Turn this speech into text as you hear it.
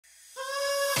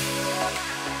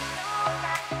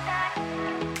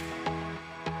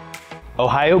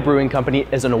Ohio Brewing Company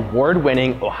is an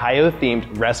award-winning,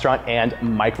 Ohio-themed restaurant and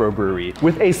microbrewery.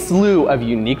 With a slew of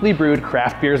uniquely brewed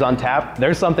craft beers on tap,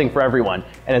 there's something for everyone,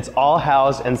 and it's all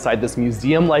housed inside this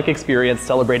museum-like experience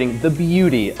celebrating the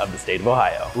beauty of the state of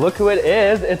Ohio. Look who it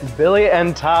is, it's Billy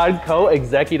and Todd,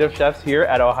 co-executive chefs here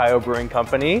at Ohio Brewing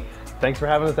Company. Thanks for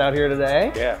having us out here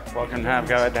today. Yeah, welcome, glad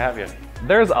to have you.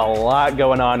 There's a lot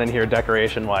going on in here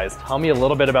decoration-wise. Tell me a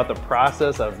little bit about the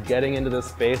process of getting into this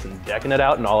space and decking it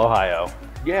out in all Ohio.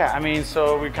 Yeah, I mean,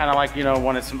 so we kind of like,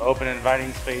 wanted some open,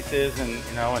 inviting spaces, and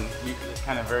it's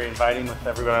kind of very inviting with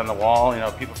everybody on the wall.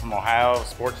 People from Ohio,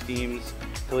 sports teams,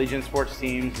 collegiate sports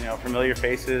teams, familiar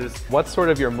faces. What's sort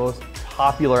of your most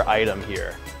popular item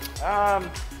here? I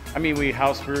mean, we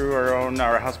house brew our own,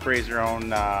 or house braise our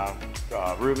own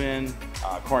Reuben,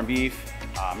 corned beef.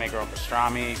 Make our own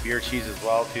pastrami, beer cheese as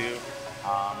well too.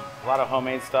 A lot of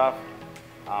homemade stuff,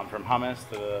 from hummus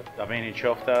to the Albanian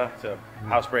chofta to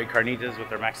house-bred carnitas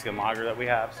with our Mexican lager that we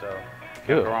have. So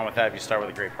can't go wrong with that if you start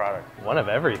with a great product. One of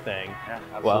everything. Yeah,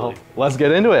 absolutely. Well, let's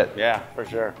get into it. Yeah, for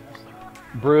sure.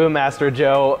 Brewmaster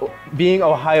Joe, being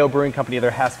Ohio Brewing Company,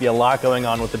 there has to be a lot going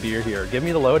on with the beer here. Give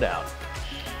me the lowdown.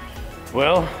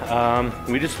 Well,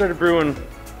 we just started brewing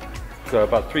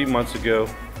about 3 months ago.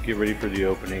 Get ready for the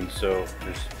opening. So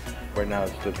right now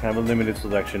it's kind of a limited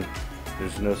selection.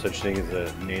 There's no such thing as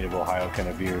a native Ohio kind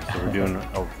of beer. So we're doing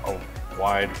a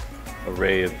wide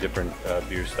array of different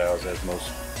beer styles as most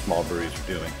small breweries are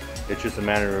doing. It's just a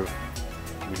matter of,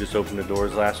 we just opened the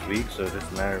doors last week, so it's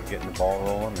just a matter of getting the ball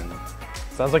rolling. And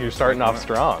sounds like you're starting off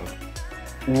strong.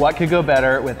 What could go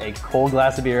better with a cold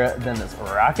glass of beer than this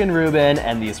Rockin' Reuben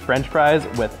and these French fries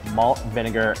with malt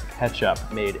vinegar ketchup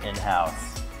made in-house?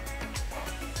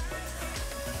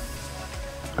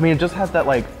 I mean, it just has that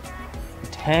like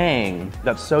tang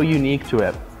that's so unique to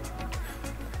it.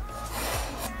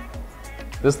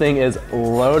 This thing is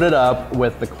loaded up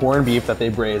with the corned beef that they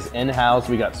braise in-house.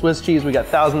 We got Swiss cheese, we got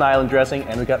Thousand Island dressing,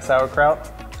 and we got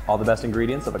sauerkraut. All the best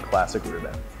ingredients of a classic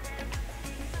Reuben.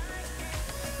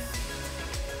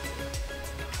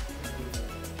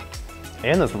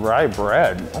 And this rye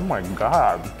bread, oh my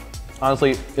God.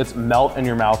 Honestly, it's melt in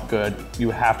your mouth good.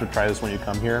 You have to try this when you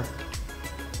come here.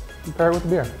 Pair it with the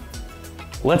beer.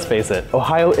 Let's face it,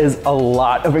 Ohio is a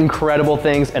lot of incredible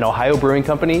things, and Ohio Brewing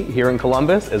Company here in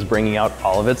Columbus is bringing out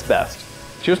all of its best.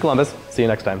 Cheers, Columbus. See you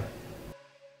next time.